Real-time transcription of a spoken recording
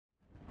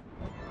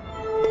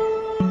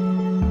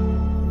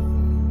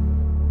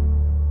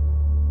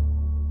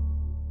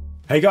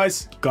Hey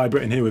guys, Guy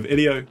Britton here with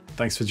ILIO.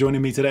 Thanks for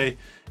joining me today.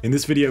 In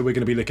this video, we're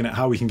going to be looking at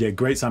how we can get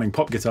great sounding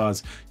pop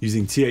guitars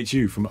using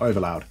THU from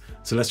Overloud.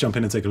 So let's jump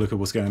in and take a look at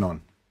what's going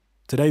on.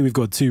 Today we've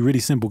got two really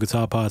simple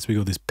guitar parts. We've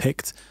got this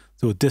picked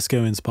sort of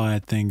disco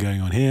inspired thing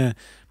going on here.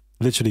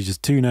 Literally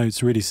just two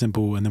notes, really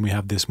simple. And then we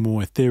have this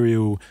more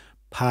ethereal,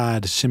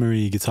 pad,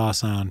 shimmery guitar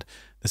sound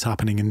that's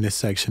happening in this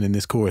section, in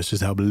this chorus, just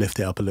to help lift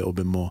it up a little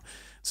bit more.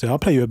 So I'll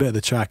play you a bit of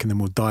the track and then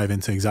we'll dive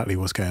into exactly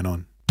what's going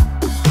on.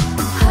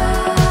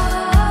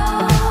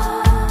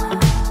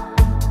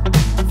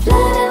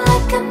 Flooding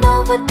like an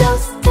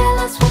overdose, tell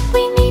us what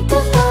we need to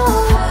know.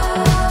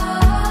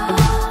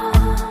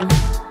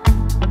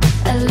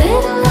 A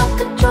little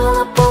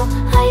uncontrollable,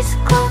 eyes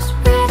closed,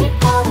 ready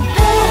for the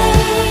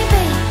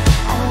baby.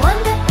 I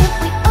wonder if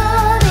we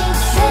all need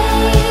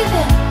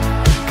saving,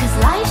 'cause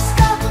life's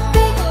got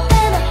bigger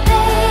than our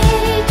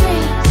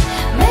daydreams.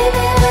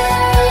 Maybe we're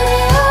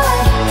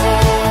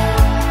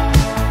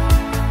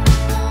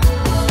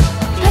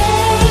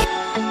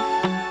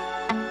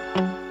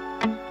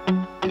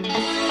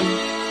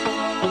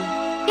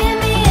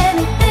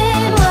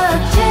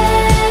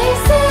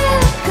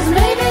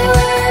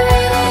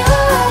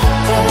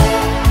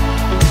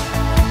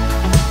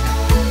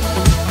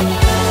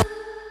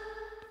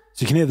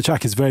So you can hear the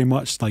track is very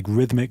much like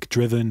rhythmic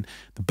driven.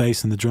 The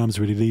bass and the drums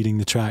really leading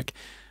the track.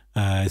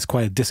 It's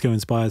quite a disco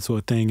inspired sort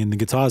of thing, and the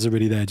guitars are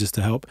really there just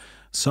to help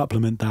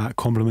supplement that,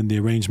 complement the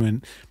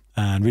arrangement,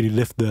 and really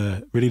lift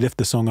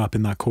the song up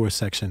in that chorus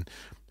section.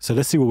 So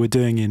let's see what we're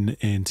doing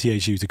in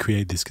THU to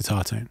create this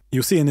guitar tone.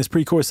 You'll see in this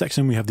pre-chorus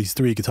section we have these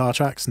three guitar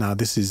tracks. Now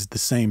this is the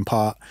same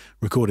part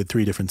recorded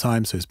 3 different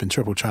times, so it's been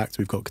triple tracked.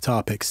 We've got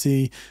guitar pick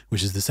C,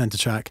 which is the center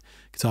track,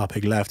 guitar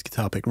pick left,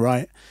 guitar pick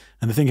right.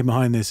 And the thinking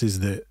behind this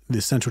is that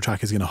this central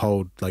track is going to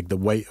hold like the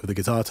weight of the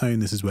guitar tone.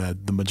 This is where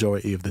the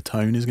majority of the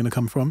tone is going to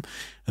come from. And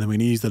then we're going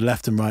to use the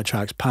left and right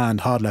tracks,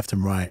 panned hard left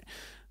and right,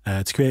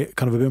 to create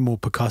kind of a bit more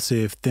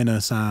percussive, thinner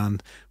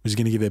sound, which is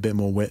going to give it a bit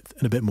more width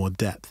and a bit more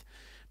depth.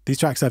 These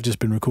tracks have just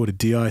been recorded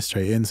DI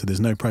straight in, so there's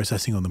no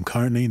processing on them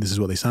currently. This is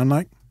what they sound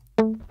like,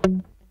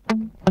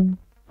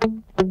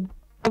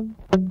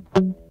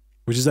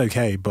 which is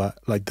okay, but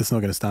like that's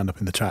not going to stand up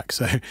in the track.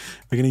 So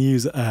we're going to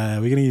use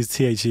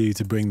THU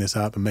to bring this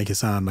up and make it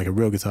sound like a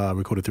real guitar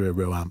recorded through a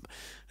real amp,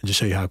 and just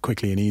show you how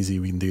quickly and easy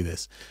we can do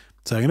this.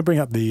 So I'm going to bring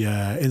up the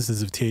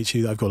instance of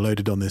THU that I've got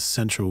loaded on this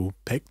central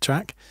pick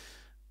track,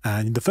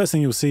 and the first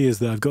thing you'll see is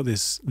that I've got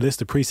this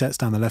list of presets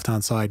down the left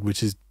hand side,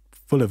 which is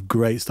full of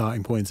great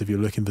starting points if you're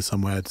looking for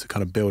somewhere to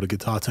kind of build a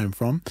guitar tone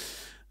from.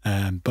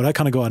 But I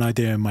kind of got an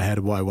idea in my head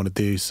of what I want to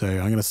do, so I'm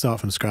going to start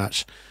from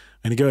scratch.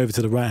 I'm going to go over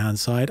to the right hand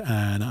side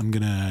and I'm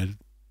going to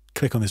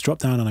click on this drop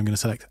down and I'm going to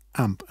select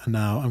amp. And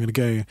now I'm going to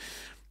go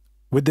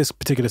with this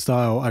particular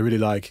style. I really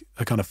like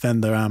a kind of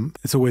Fender amp.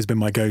 It's always been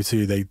my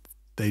go-to.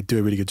 They do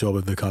a really good job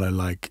of the kind of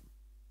like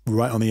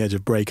right on the edge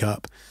of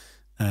breakup.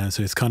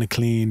 So it's kind of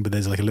clean, but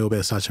there's like a little bit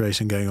of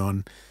saturation going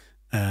on.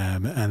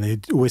 And they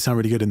always sound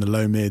really good in the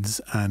low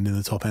mids and in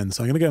the top end.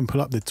 So I'm going to go and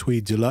pull up the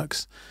Tweed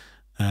Deluxe.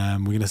 We're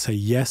going to say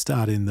yes to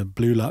add in the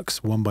Blue Lux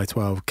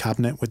 1x12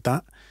 cabinet with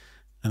that.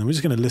 And we're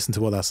just going to listen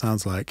to what that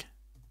sounds like.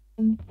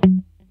 And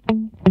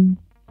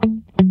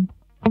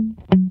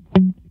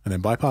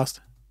then bypassed.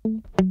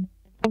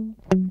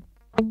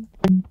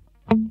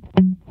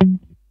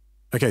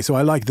 Okay, so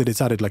I like that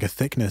it's added like a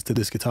thickness to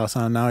this guitar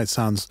sound now. It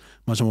sounds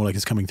much more like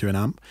it's coming through an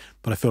amp,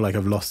 but I feel like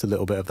I've lost a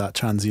little bit of that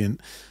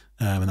transient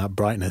and that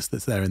brightness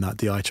that's there in that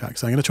DI track.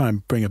 So I'm going to try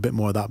and bring a bit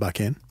more of that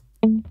back in.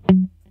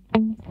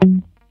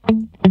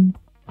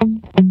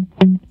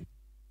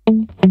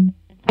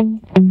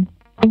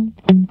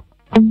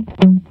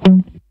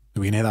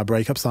 We can hear that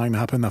breakup starting to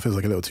happen. That feels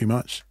like a little too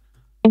much.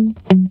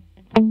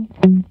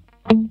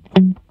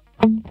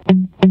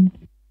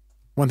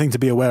 One thing to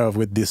be aware of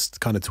with this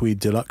kind of Tweed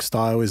Deluxe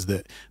style is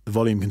that the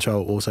volume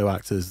control also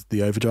acts as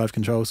the overdrive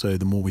control. So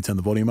the more we turn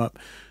the volume up,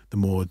 the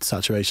more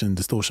saturation and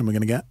distortion we're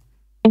going to get.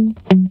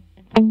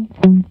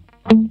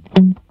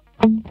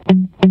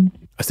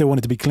 I still want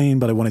it to be clean,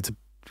 but I want it to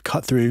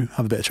cut through,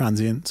 have a bit of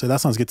transient. So that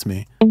sounds good to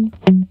me.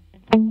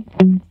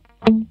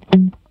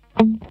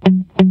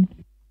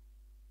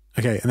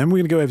 Okay, and then we're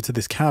going to go over to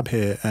this cab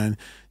here, and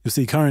you'll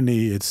see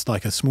currently it's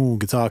like a small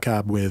guitar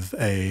cab with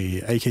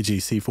a AKG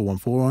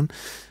C414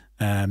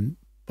 on.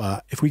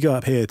 But if we go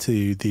up here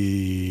to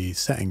the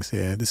settings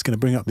here, this is going to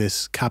bring up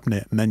this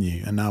cabinet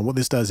menu. And now what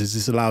this does is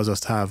this allows us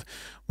to have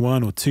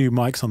 1 or 2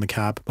 mics on the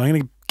cab. But I'm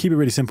going to keep it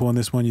really simple on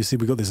this one. You see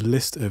we've got this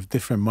list of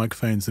different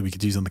microphones that we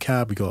could use on the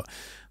cab. We've got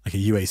like a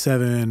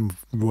UA7,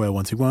 Royal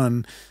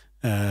 121,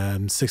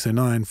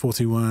 609,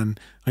 421. I'm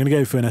going to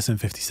go for an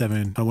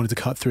SM57. I wanted to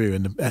cut through,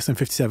 and the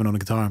SM57 on a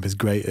guitar amp is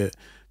great at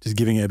just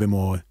giving it a bit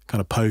more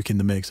kind of poke in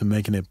the mix and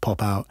making it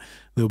pop out a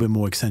little bit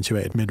more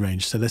accentuated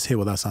mid-range. So let's hear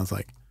what that sounds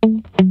like.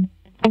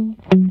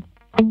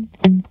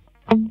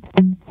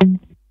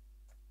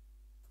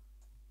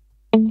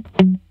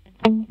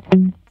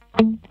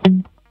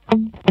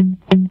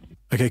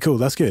 Okay, cool,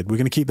 that's good. We're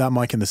going to keep that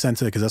mic in the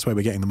center because that's where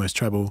we're getting the most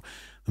treble,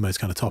 the most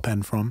kind of top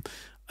end from.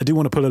 I do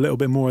want to pull a little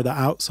bit more of that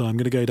out, so I'm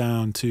going to go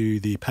down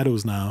to the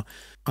pedals now.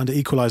 Under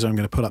equalizer, I'm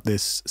going to pull up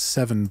this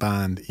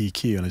 7-band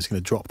EQ, and I'm just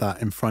going to drop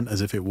that in front as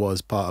if it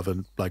was part of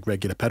a like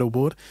regular pedal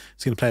board.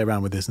 Just going to play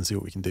around with this and see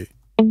what we can do.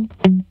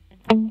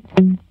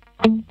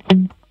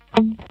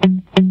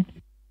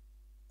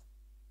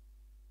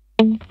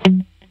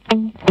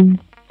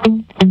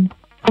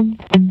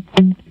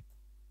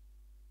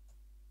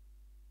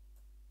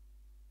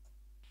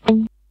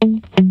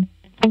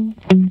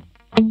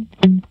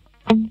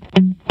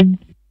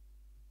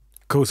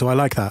 Cool, so I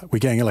like that. We're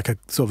getting like a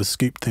sort of a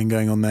scoop thing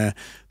going on there,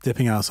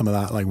 dipping out some of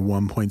that like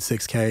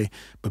 1.6K,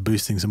 but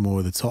boosting some more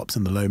of the tops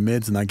and the low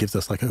mids, and that gives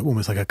us like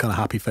almost like a kind of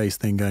happy face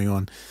thing going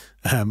on.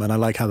 And I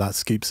like how that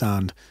scoop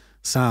sounds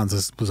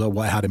was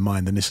what I had in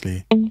mind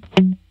initially.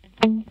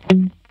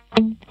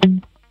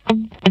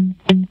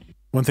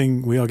 One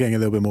thing, we are getting a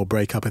little bit more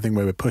breakup, I think,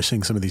 where we're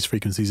pushing some of these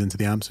frequencies into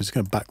the amp, so just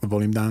going to back the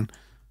volume down.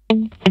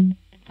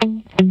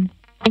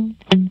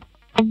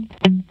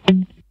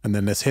 And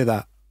then let's hear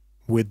that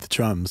with the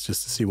drums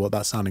just to see what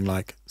that's sounding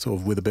like, sort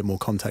of with a bit more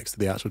context to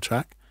the actual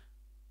track.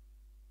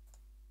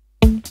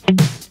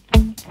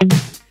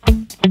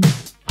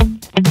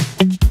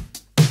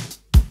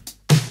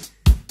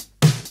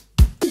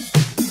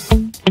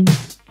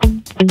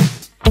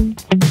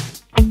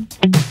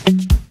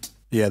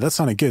 Yeah, that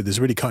sounded good. It's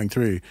really cutting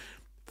through.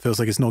 Feels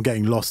like it's not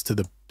getting lost to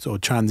the sort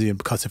of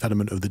transient percussive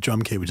element of the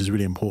drum kit, which is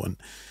really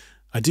important.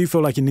 I do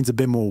feel like it needs a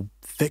bit more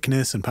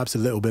thickness and perhaps a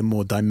little bit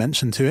more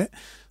dimension to it.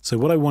 So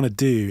what I want to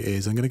do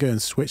is I'm going to go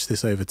and switch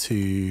this over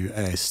to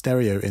a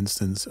stereo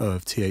instance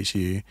of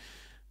THU,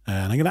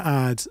 and I'm going to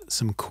add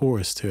some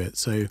chorus to it.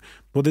 So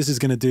what this is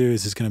going to do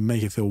is it's going to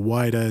make it feel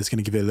wider. It's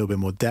going to give it a little bit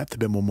more depth, a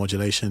bit more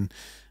modulation.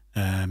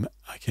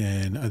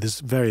 There's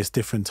various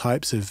different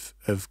types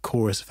of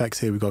chorus effects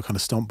here. We've got kind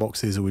of stomp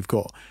boxes, or we've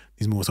got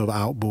these more sort of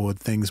outboard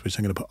things, which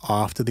I'm going to put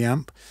after the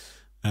amp.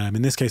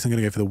 In this case, I'm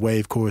going to go for the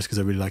wave chorus because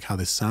I really like how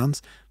this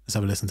sounds. Let's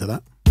have a listen to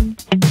that.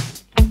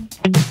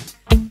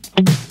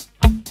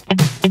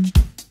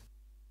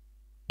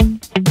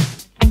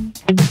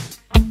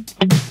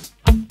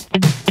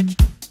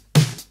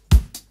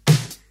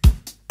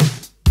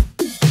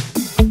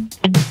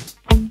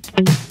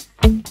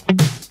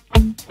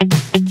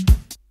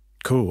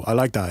 Cool, I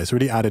like that. It's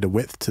really added a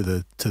width to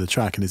the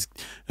track, and it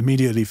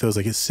immediately feels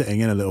like it's sitting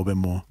in a little bit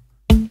more.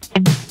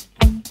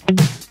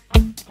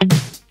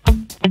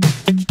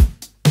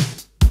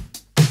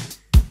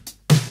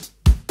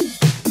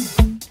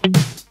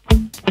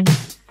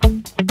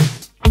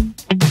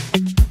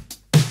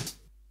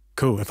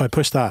 Cool. If I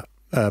push that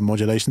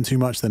modulation too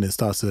much, then it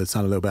starts to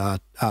sound a little bit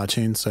out of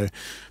tune. So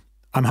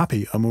I'm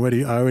happy. I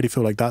already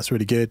feel like that's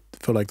really good.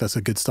 I feel like that's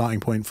a good starting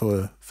point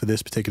for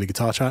this particular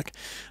guitar track.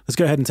 Let's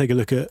go ahead and take a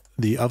look at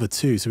the other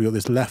two. So we've got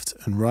this left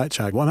and right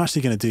track. What I'm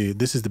actually going to do,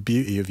 this is the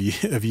beauty of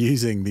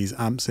using these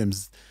amp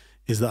sims,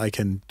 is that I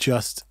can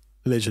just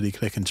literally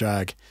click and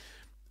drag.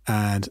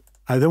 And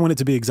I don't want it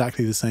to be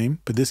exactly the same,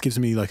 but this gives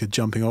me like a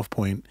jumping off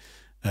point,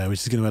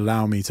 which is going to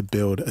allow me to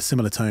build a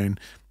similar tone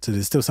so that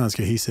it still sounds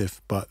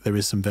cohesive, but there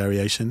is some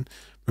variation.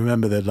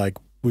 Remember that like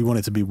we want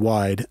it to be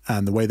wide,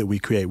 and the way that we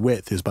create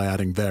width is by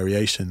adding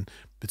variation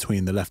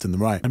between the left and the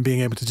right. And being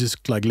able to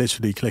just like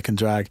literally click and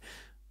drag,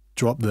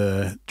 drop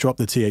the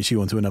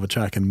THU onto another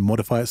track and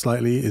modify it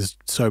slightly is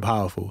so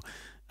powerful,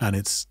 and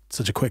it's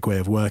such a quick way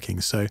of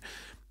working. So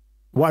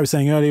what I was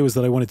saying earlier was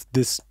that I wanted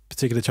this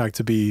particular track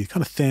to be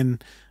kind of thin,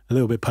 a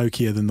little bit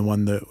pokier than the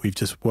one that we've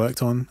just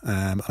worked on.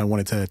 I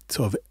wanted to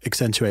sort of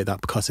accentuate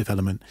that percussive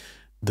element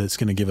that's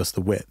going to give us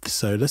the width.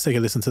 So let's take a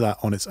listen to that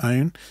on its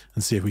own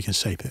and see if we can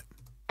shape it.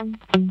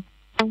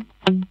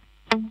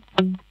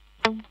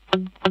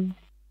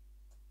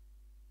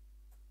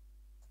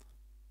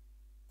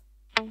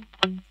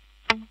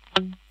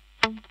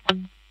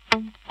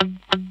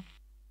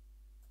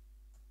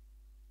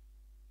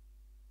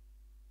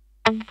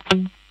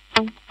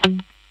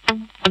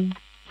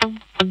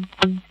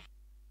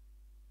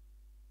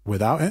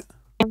 Without it,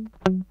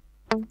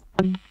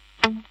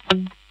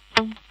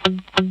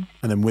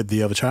 and then with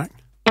the other track.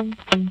 So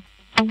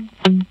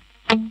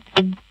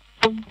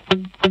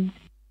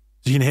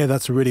you can hear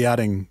that's really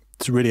adding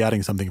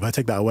something. If I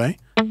take that away,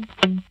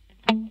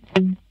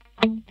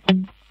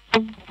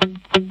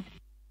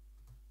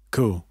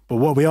 cool. But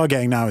what we are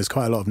getting now is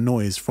quite a lot of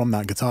noise from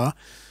that guitar.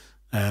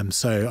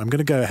 So I'm going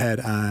to go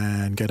ahead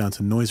and go down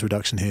to noise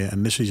reduction here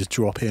and literally just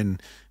drop in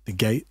the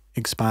gate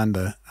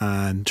expander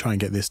and try and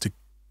get this to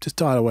just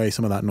dial away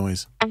some of that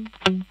noise.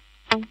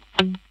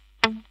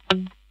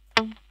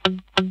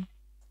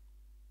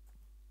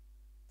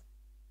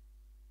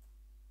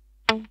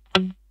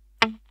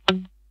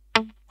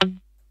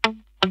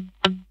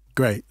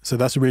 Great. So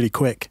that's really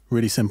quick,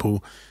 really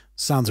simple,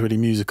 sounds really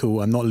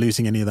musical. I'm not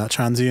losing any of that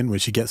transient,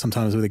 which you get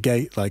sometimes with a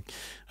gate. Like,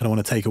 I don't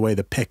want to take away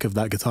the pick of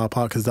that guitar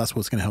part because that's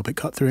what's going to help it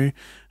cut through.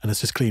 And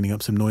it's just cleaning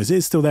up some noise.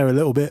 It's still there a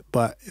little bit,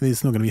 but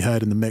it's not going to be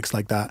heard in the mix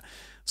like that.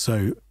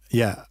 So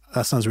yeah,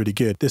 that sounds really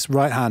good. This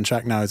right hand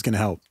track now is going to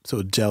help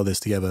sort of gel this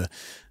together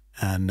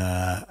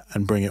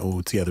and bring it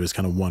all together as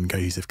kind of one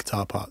cohesive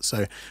guitar part.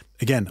 So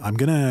again, I'm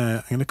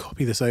gonna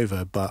copy this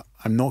over, but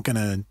I'm not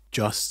gonna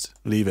just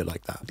leave it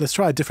like that. Let's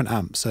try a different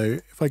amp. So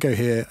if I go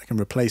here, I can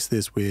replace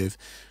this with,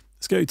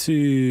 let's go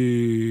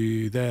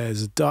to,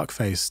 there's Dark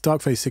Face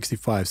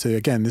 65. So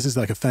again, this is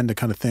like a Fender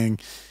kind of thing,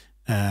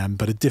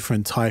 but a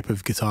different type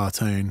of guitar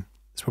tone.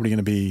 It's probably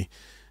gonna be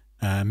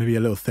maybe a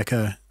little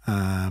thicker,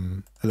 a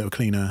little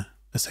cleaner.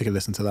 Let's take a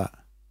listen to that.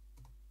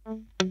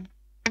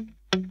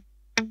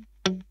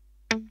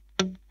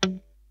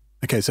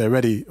 Okay, so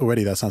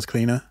already that sounds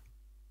cleaner.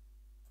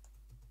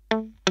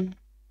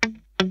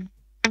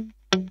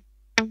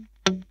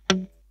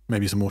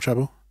 Maybe some more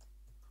treble.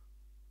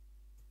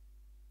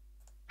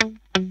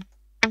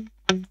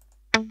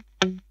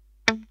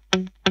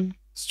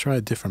 Let's try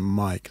a different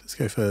mic. Let's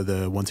go for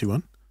the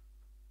 121.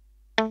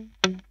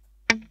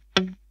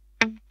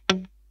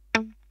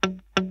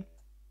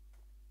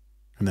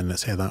 And then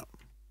let's hear that.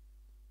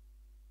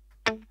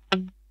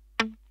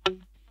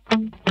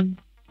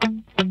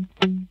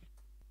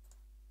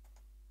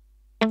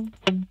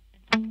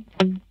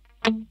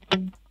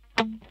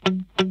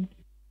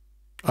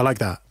 I like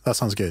that. That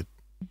sounds good.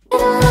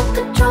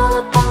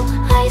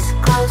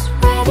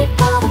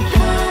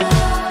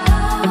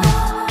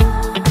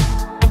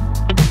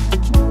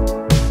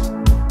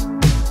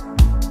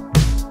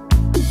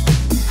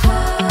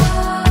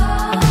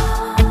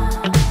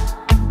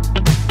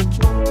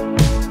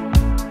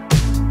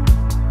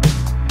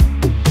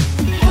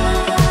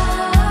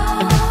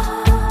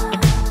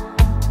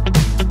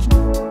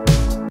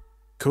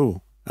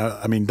 Cool.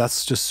 I mean,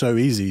 that's just so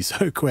easy,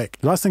 so quick.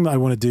 The last thing that I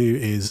want to do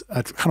is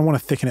I kind of want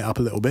to thicken it up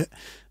a little bit.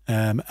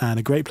 And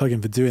a great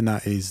plugin for doing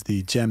that is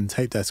the Gem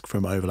Tape Desk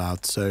from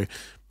Overloud. So I'm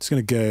just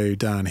going to go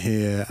down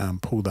here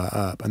and pull that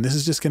up. And this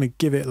is just going to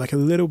give it like a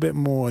little bit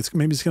more.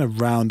 Maybe it's going to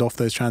round off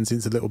those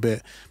transients a little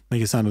bit,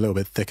 make it sound a little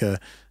bit thicker.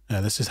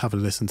 Let's just have a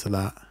listen to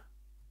that.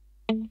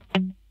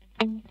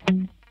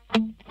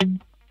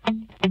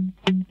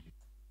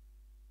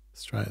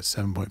 Let's try it at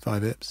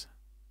 7.5 IPS.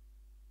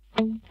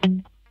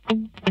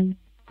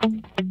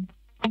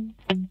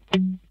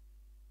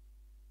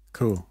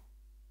 Cool.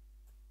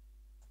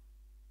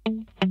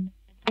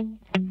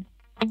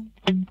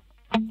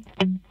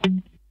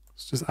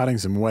 It's just adding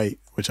some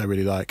weight, which I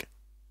really like.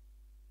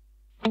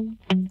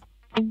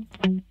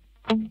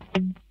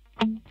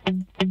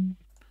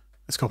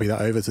 Let's copy that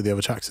over to the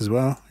other tracks as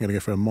well. I'm going to go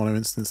for a mono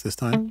instance this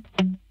time.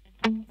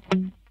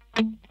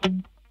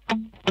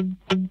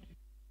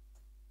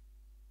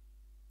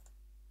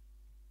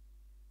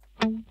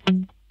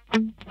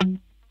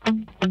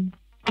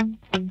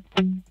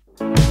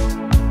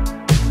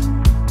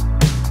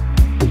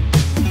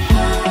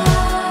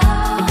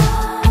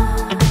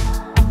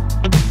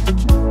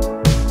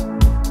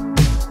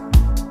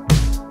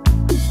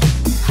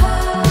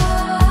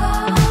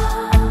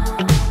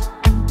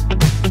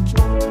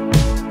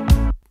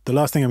 The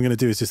last thing I'm going to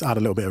do is just add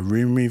a little bit of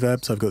room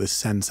reverb. So I've got this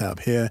send set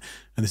up here,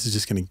 and this is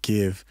just going to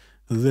give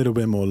a little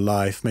bit more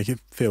life, make it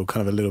feel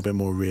kind of a little bit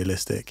more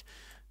realistic.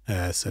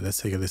 So let's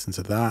take a listen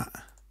to that.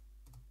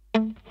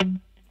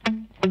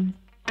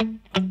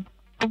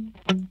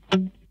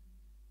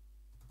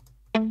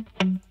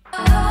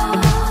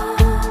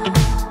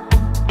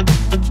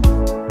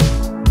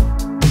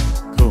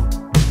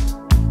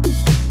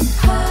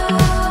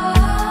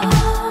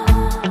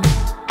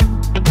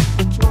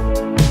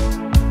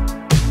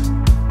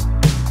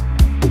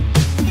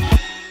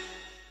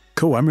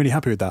 Cool, I'm really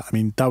happy with that. I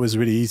mean, that was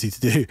really easy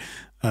to do.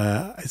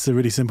 It's a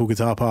really simple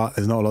guitar part.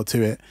 There's not a lot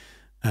to it.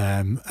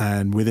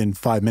 And within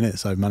 5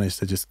 minutes, I've managed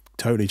to just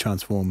totally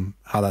transform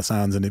how that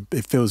sounds. And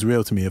it feels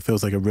real to me. It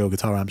feels like a real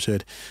guitar amp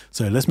should.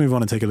 So let's move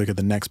on and take a look at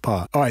the next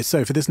part. All right,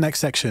 so for this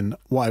next section,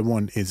 what I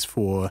want is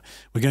we're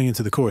going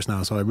into the chorus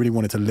now. So I really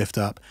wanted to lift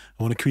up.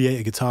 I want to create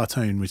a guitar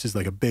tone, which is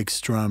like a big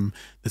strum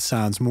that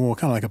sounds more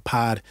kind of like a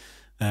pad.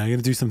 I'm going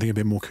to do something a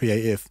bit more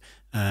creative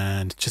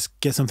and just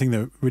get something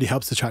that really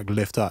helps the track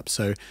lift up.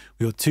 So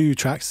we've got 2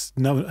 tracks,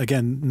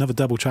 another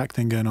double track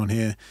thing going on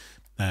here.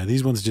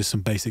 These ones are just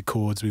some basic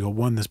chords. We've got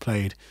one that's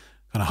played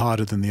kind of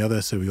harder than the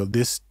other. So we've got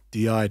this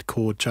DI'd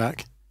chord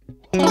track.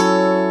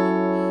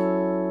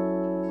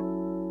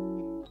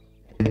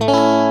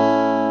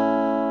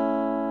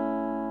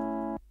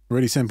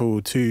 Really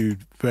simple, 2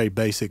 very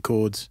basic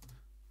chords.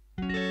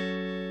 And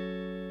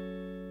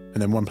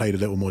then one played a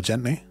little more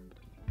gently.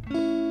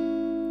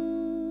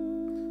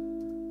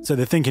 So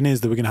the thinking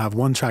is that we're going to have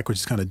one track which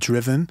is kind of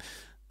driven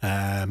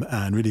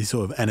and really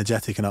sort of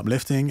energetic and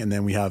uplifting, and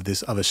then we have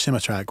this other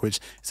shimmer track which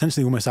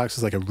essentially almost acts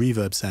as like a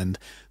reverb send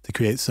to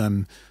create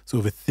some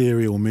sort of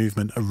ethereal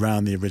movement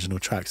around the original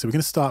track. So we're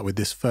going to start with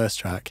this first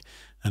track,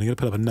 and I'm going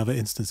to put up another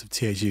instance of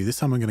THU. This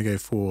time I'm going to go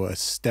for a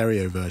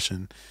stereo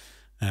version.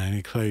 And I'm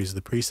going to close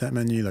the preset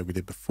menu like we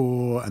did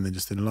before, and then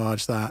just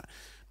enlarge that.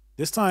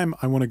 This time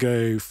I want to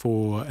go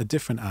for a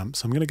different amp,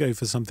 so I'm going to go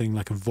for something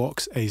like a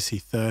Vox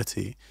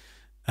AC30.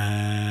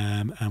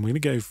 And we're going to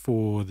go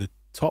for the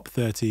Top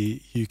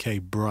 30 UK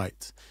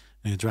Bright.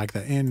 I'm going to drag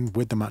that in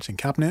with the matching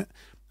cabinet,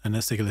 and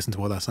let's take a listen to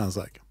what that sounds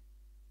like.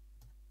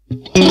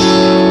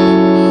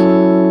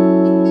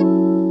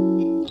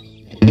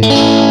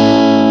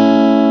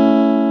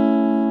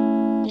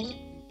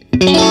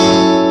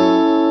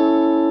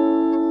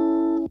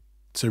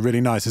 So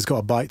really nice. It's got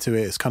a bite to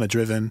it. It's kind of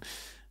driven,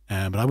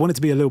 but I want it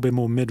to be a little bit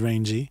more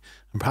mid-rangey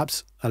and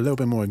perhaps a little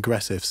bit more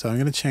aggressive. So I'm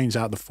going to change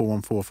out the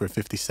 414 for a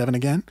 57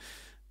 again,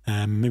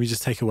 and maybe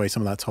just take away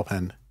some of that top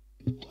end.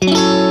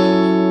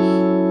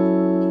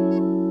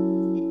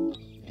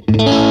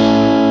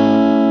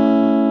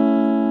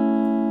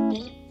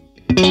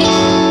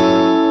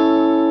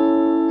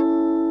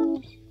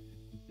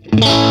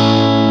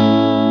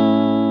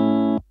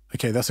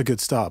 Okay, that's a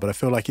good start, but I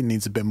feel like it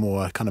needs a bit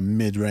more kind of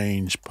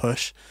mid-range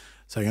push.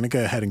 So I'm going to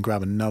go ahead and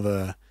grab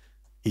another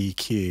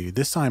EQ.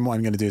 This time what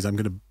I'm going to do is I'm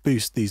going to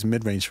boost these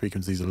mid-range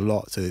frequencies a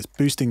lot. So it's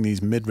boosting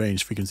these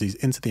mid-range frequencies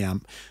into the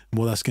amp. And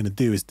what that's going to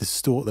do is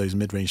distort those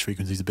mid-range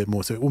frequencies a bit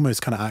more. So it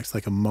almost kind of acts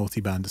like a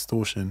multi-band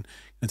distortion.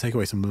 And take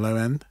away some low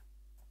end.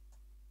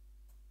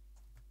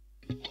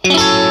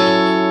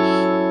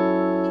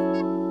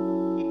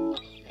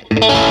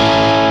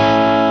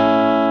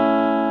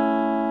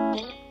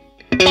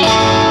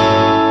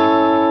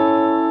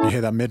 You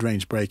hear that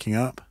mid-range breaking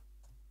up.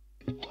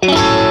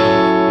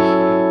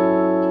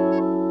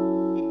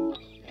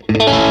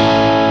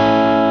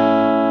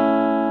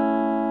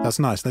 That's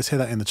nice. Let's hear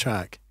that in the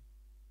track.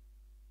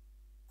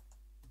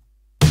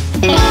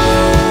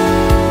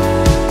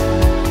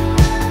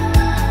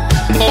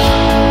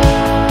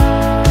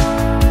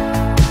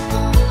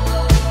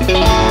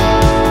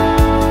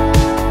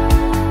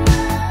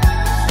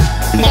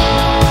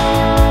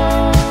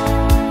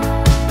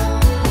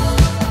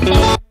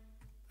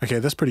 Okay,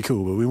 that's pretty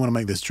cool, but we want to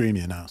make this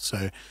dreamier now.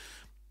 So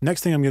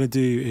next thing I'm going to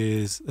do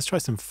is, let's try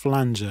some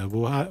flanger.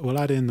 We'll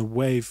add in the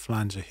wave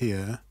flanger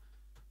here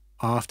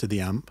after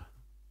the amp.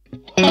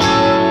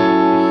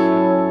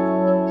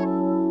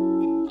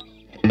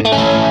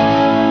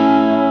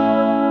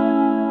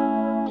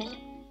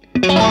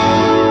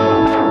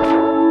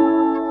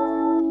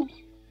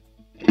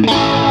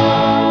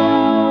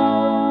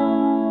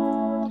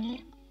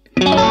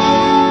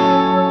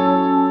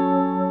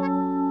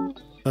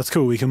 That's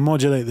cool. We can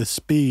modulate the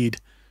speed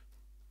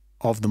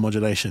of the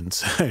modulation.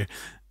 So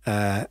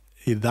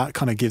that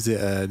kind of gives it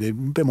a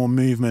bit more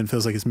movement,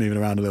 feels like it's moving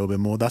around a little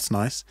bit more. That's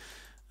nice.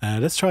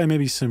 Let's try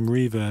maybe some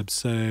reverb.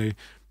 So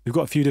we've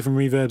got a few different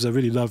reverbs. I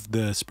really love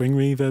the spring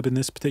reverb in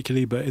this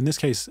particularly, but in this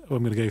case,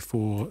 I'm going to go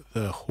for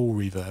the hall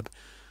reverb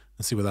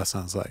and see what that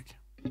sounds like.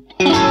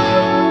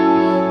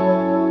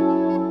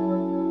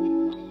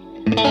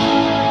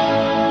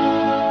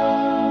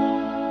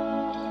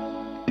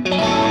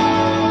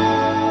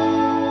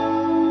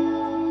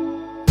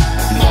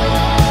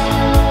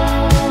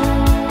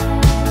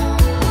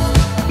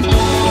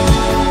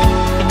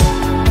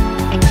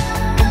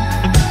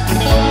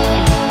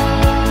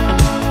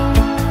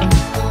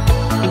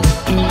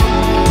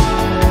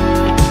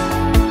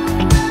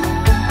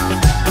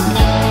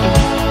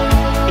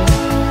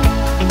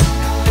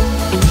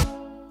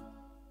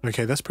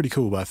 Okay, that's pretty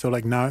cool, but I feel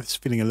like now it's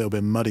feeling a little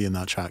bit muddy in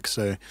that track.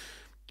 So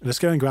let's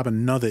go and grab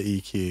another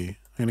EQ. I'm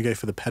going to go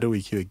for the pedal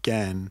EQ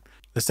again.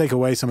 Let's take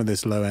away some of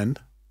this low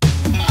end.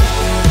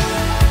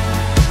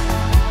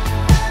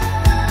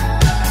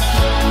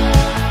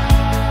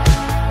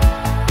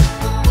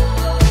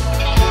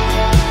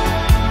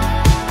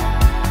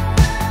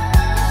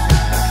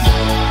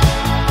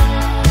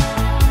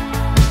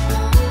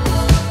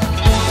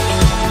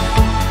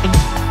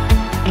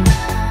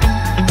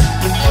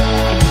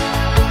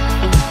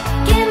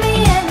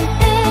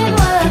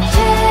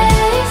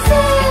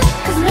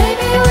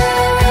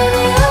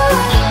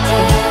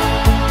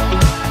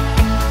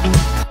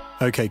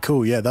 Okay,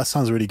 cool. Yeah, that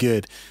sounds really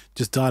good.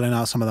 Just dialing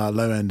out some of that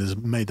low end has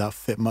made that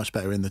fit much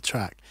better in the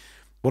track.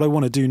 What I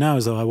want to do now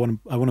is, though, I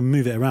want to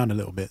move it around a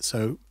little bit.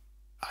 So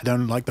I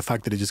don't like the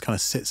fact that it just kind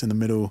of sits in the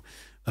middle.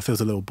 That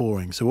feels a little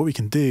boring. So what we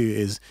can do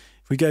is,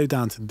 if we go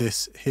down to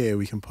this here,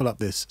 we can pull up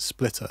this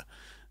splitter.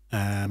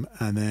 And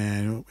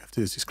then what we have to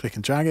do is just click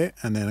and drag it.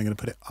 And then I'm going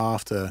to put it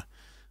after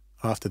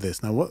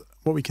this. Now, what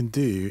we can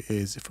do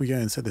is, if we go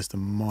and set this to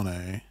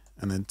mono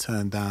and then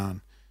turn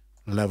down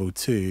level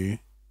 2,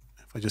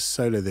 if I just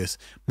solo this,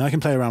 now I can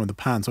play around with the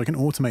pan. So I can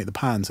automate the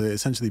pan, so it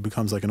essentially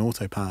becomes like an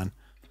auto pan.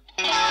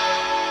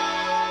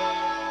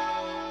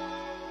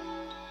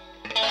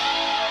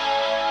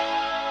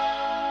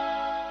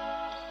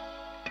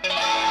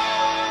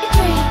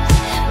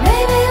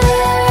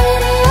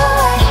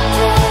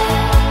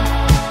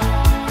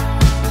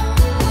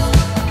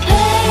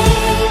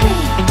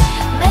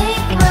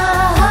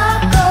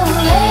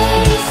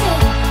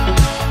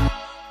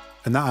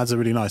 And that adds a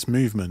really nice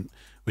movement,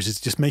 which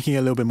is just making it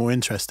a little bit more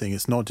interesting.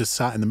 It's not just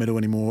sat in the middle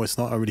anymore. It's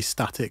not a really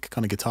static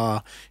kind of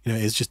guitar. You know,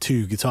 it's just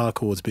two guitar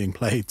chords being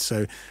played.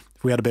 So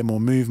if we had a bit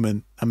more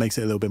movement, that makes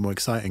it a little bit more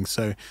exciting.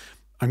 So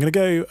I'm going to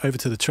go over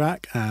to the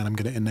track and I'm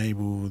going to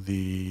enable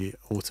the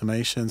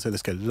automation. So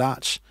let's go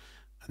latch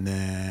and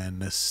then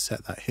let's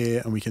set that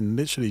here. And we can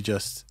literally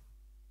just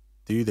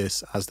do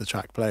this as the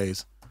track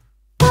plays.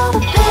 Oh,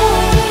 baby,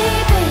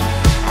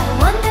 I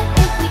wonder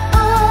if we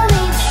all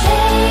need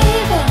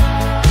saving.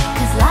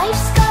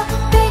 Life's got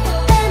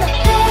bigger than a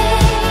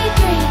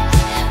daydream.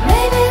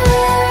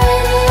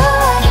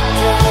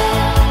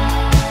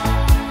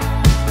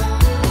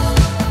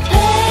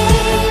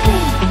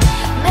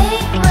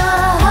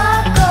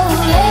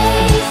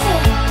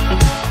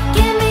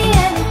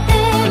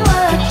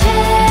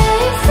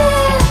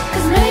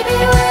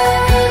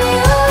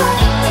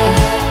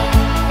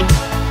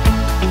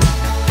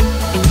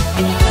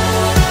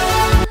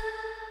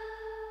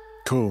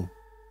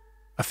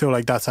 feel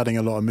like that's adding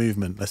a lot of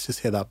movement. Let's just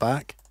hear that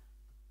back.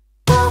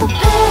 Oh, baby,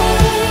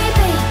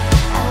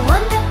 I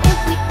wonder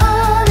if we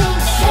all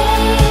need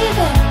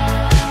saving.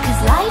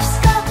 'Cause life's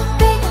got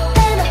bigger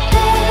than our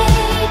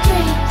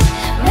daydreams.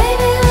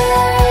 Maybe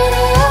we're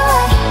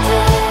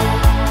radioactive.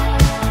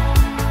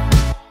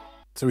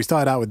 So we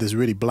started out with this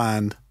really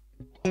bland.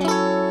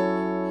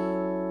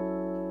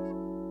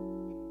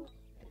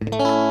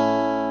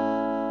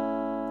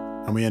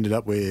 And we ended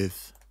up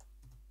with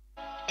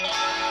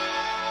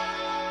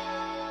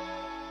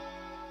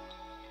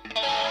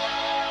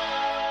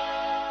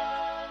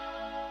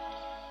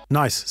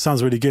nice,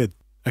 sounds really good.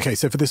 Okay,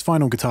 so for this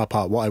final guitar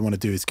part, what I want to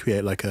do is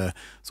create like a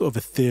sort of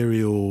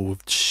ethereal,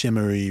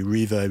 shimmery,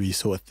 reverby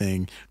sort of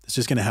thing that's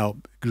just going to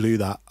help glue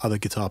that other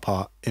guitar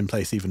part in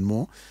place even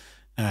more.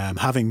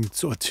 Having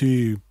sort of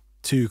two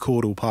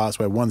chordal parts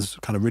where one's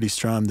kind of really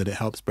strummed that it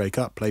helps break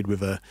up, played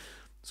with a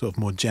sort of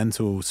more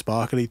gentle,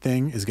 sparkly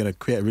thing, is going to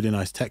create a really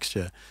nice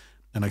texture.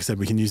 And like I said,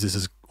 we can use this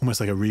as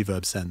almost like a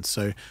reverb sense.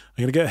 So I'm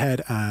going to go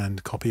ahead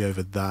and copy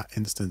over that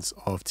instance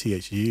of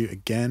THU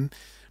again.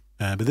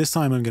 But this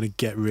time I'm going to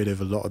get rid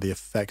of a lot of the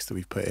effects that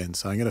we've put in.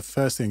 So I'm going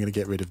to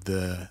get rid of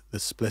the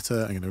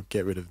splitter. I'm going to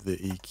get rid of the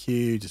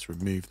EQ, just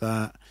remove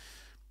that.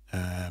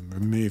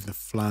 Remove the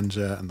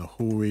flanger and the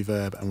hall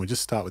reverb, and we'll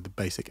just start with the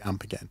basic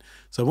amp again.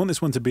 So I want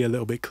this one to be a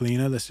little bit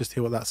cleaner. Let's just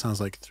hear what that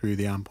sounds like through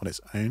the amp on its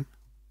own.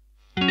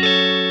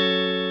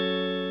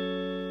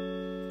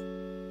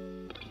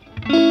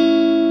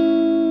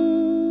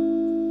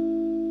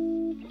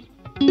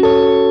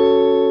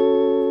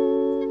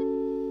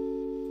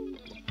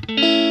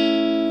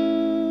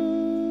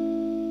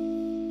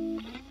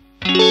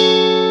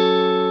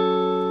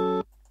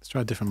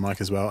 Try a different mic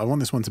as well. I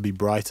want this one to be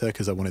brighter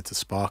because I want it to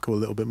sparkle a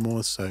little bit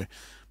more. So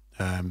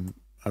a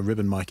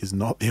ribbon mic is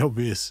not the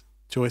obvious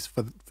choice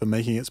for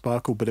making it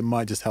sparkle, but it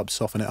might just help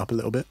soften it up a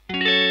little bit.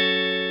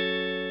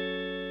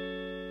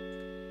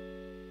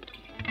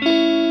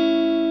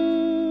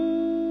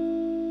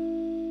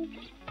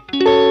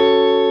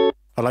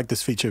 I like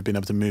this feature of being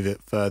able to move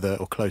it further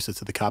or closer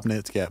to the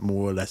cabinet to get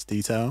more or less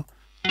detail.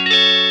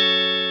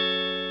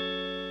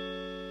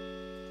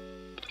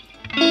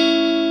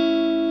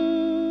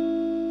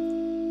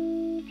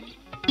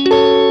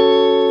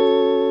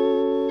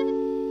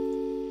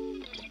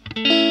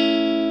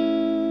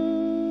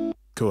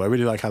 Cool, I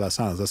really like how that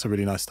sounds. That's a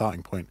really nice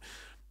starting point.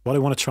 What I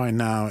want to try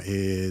now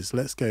is,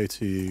 let's go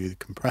to the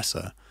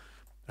compressor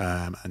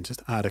and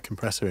just add a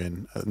compressor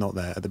in, not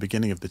there, at the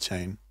beginning of the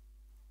chain.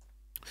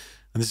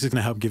 And this is going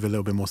to help give a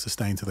little bit more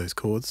sustain to those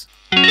chords.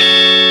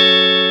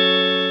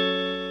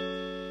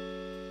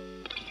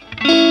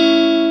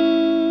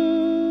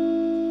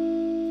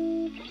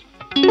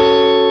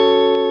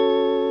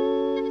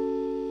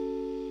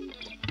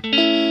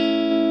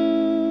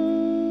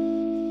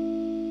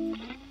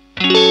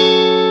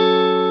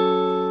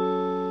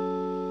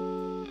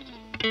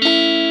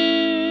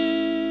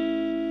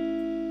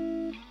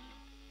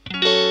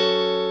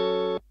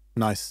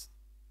 Nice.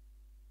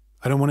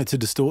 I don't want it to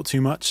distort too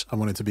much. I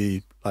want it to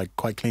be like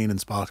quite clean and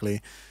sparkly.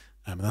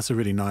 And that's a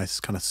really nice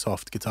kind of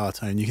soft guitar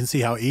tone. You can see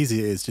how easy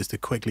it is just to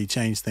quickly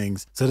change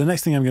things. So the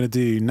next thing I'm going to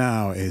do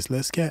now is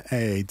let's get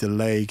a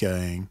delay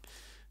going.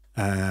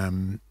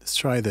 Let's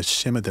try the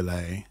shimmer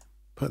delay.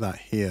 Put that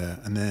here,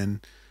 and then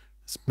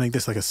let's make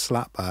this like a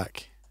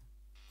slapback.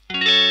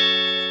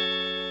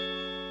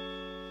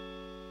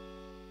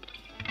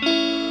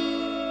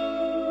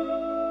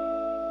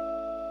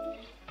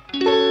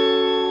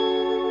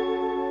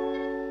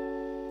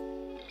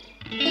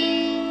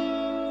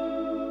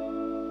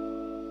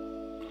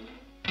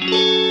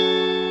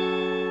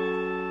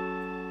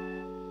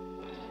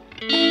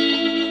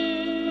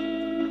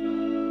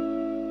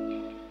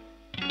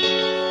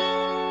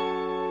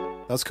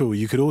 That's cool.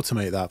 You could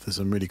automate that for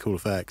some really cool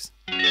effects.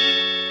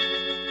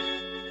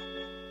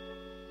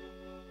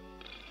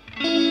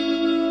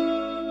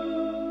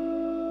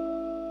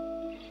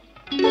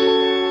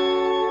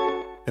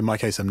 In my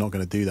case, I'm not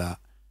going to do that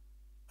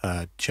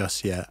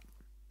just yet.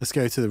 Let's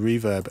go to the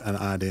reverb and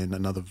add in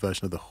another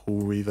version of the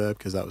hall reverb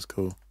because that was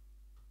cool.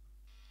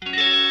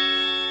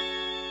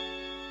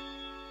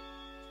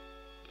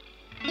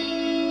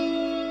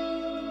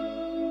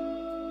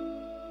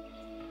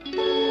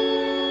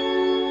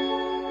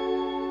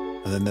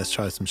 And then let's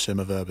try some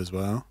shimmer verb as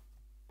well.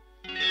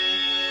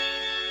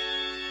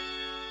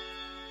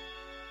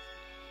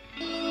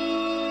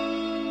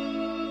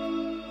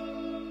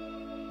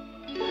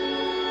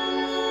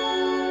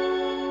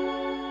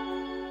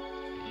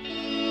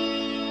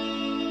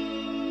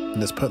 And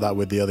let's put that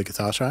with the other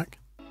guitar track.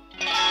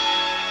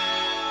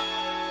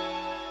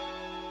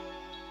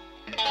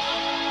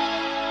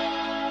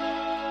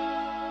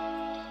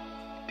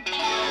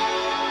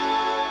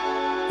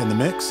 In the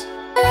mix.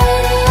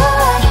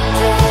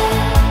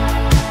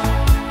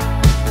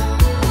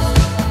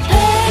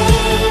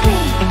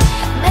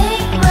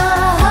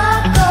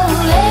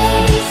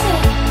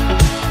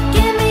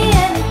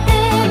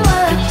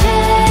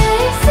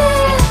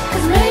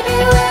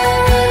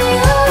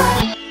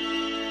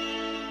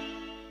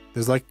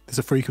 There's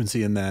a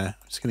frequency in there.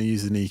 I'm just going to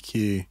use an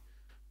EQ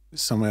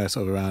somewhere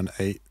sort of around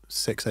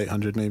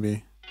 800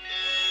 maybe.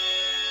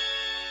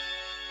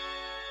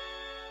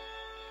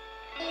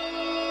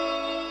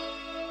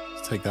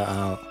 Let's take that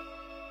out.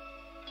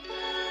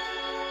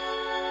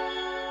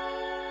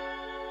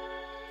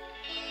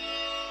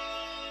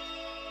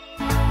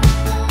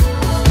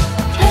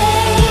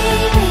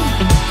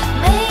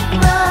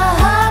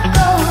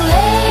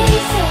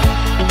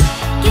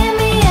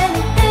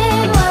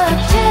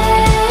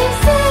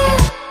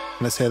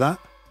 Let's hear that.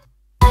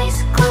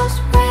 Eyes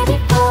closed, ready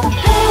for the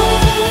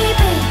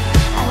baby.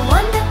 I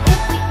wonder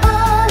if we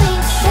all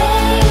need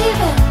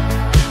saving.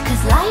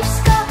 'Cause life's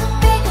got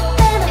bigger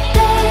than a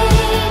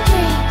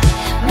daydream.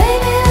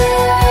 Maybe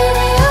we're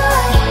radioactive.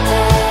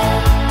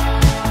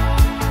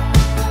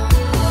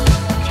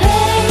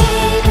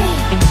 Baby,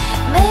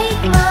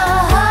 make my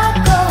heart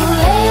go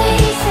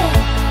racing.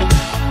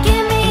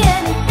 Give me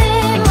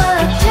anything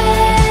worth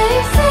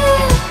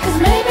chasing. 'Cause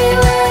maybe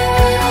we're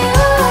radioactive.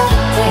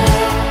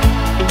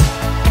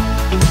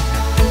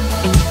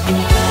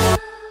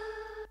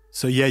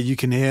 So yeah, you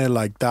can hear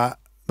like that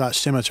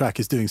shimmer track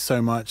is doing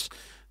so much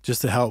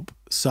just to help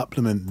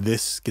supplement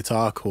this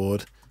guitar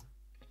chord.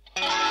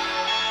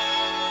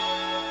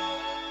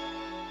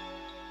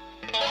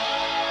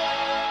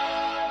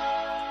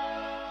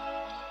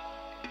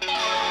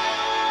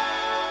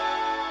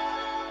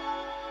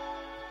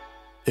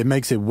 It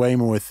makes it way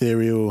more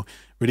ethereal,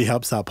 really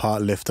helps that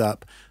part lift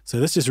up. So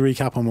let's just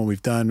recap on what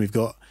we've done. We've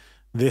got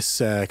this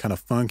kind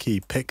of funky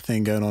pick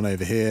thing going on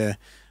over here,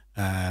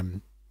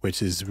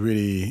 which is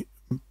really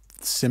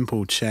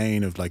simple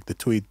chain of like the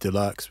Tweed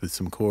Deluxe with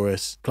some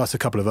chorus, plus a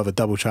couple of other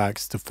double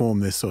tracks to form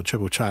this sort of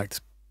triple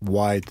tracked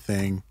wide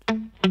thing.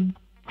 And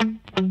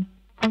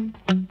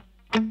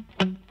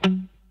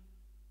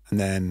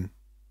then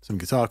some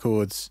guitar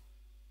chords.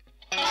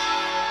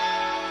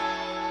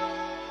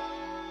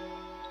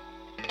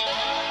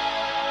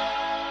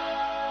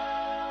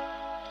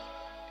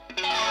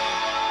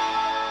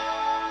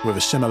 With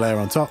a shimmer layer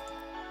on top.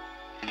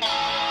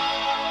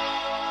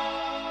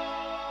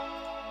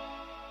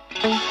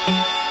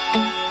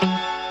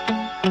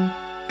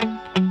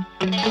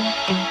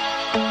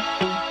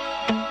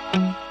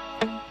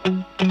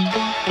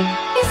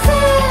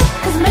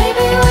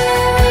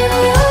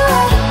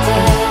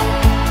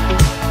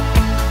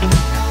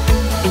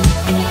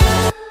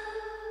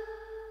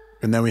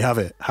 And then we have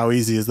it. How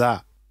easy is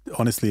that?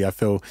 Honestly, I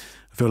feel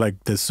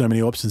like there's so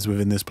many options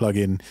within this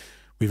plugin.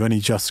 We've only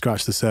just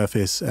scratched the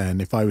surface, and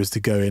if I was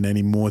to go in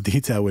any more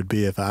detail, would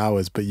be here for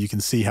hours. But you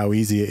can see how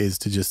easy it is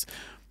to just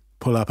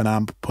pull up an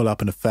amp, pull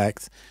up an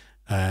effect,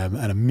 and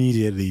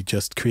immediately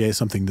just create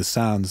something that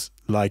sounds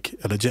like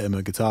a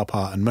legitimate guitar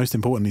part, and most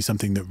importantly,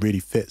 something that really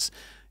fits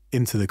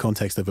into the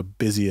context of a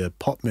busier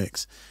pop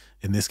mix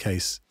in this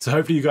case. So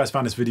hopefully you guys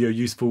found this video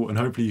useful, and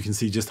hopefully you can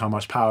see just how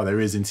much power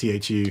there is in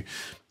THU.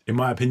 In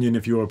my opinion,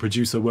 if you're a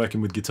producer working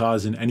with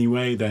guitars in any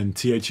way, then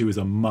THU is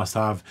a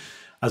must-have.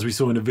 As we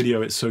saw in the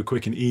video, it's so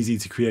quick and easy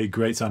to create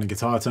great sounding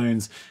guitar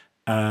tones,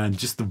 and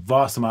just the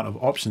vast amount of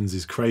options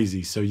is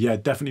crazy. So yeah,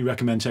 definitely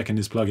recommend checking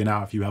this plugin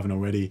out if you haven't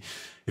already.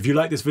 If you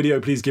like this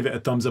video, please give it a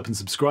thumbs up and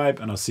subscribe,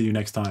 and I'll see you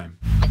next time.